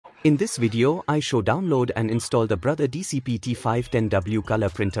In this video, I show download and install the Brother DCP-T510W color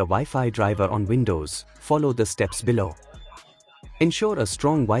printer Wi-Fi driver on Windows. Follow the steps below. Ensure a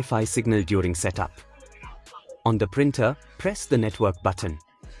strong Wi-Fi signal during setup. On the printer, press the network button.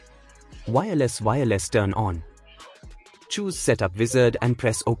 Wireless turn on. Choose Setup Wizard and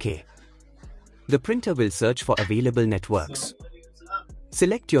press OK. The printer will search for available networks.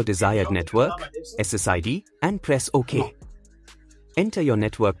 Select your desired network, SSID, and press OK. Enter your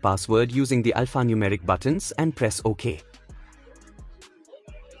network password using the alphanumeric buttons and press OK.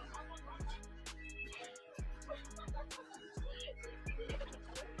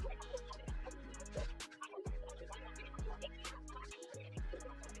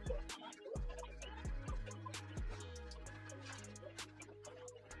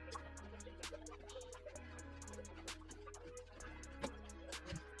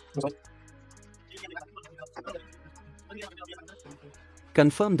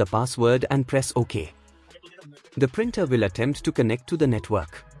 Confirm the password and press OK. The printer will attempt to connect to the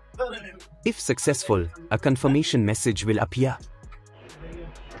network. If successful, a confirmation message will appear.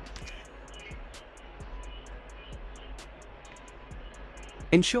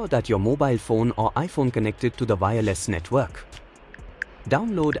 Ensure that your mobile phone or iPhone connected to the wireless network.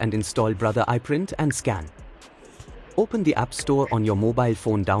 Download and install Brother iPrint&Scan. Open the App Store on your mobile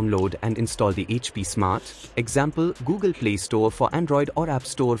phone. Download and install the HP Smart, example, Google Play Store for Android or App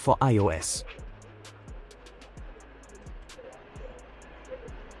Store for iOS.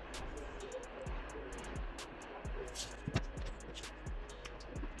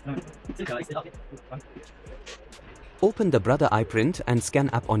 Open the Brother iPrint&Scan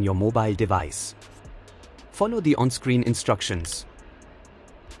app on your mobile device. Follow the on-screen instructions.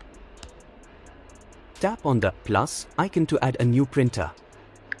 Tap on the plus icon to add a new printer.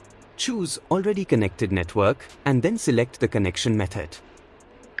 Choose Already Connected Network and then select the connection method.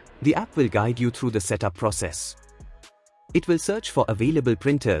 The app will guide you through the setup process. It will search for available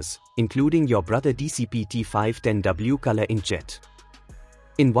printers, including your Brother DCP-T510W color inkjet.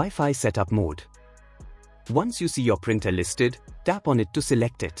 In Wi-Fi setup mode. Once you see your printer listed, tap on it to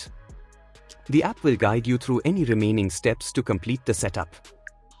select it. The app will guide you through any remaining steps to complete the setup.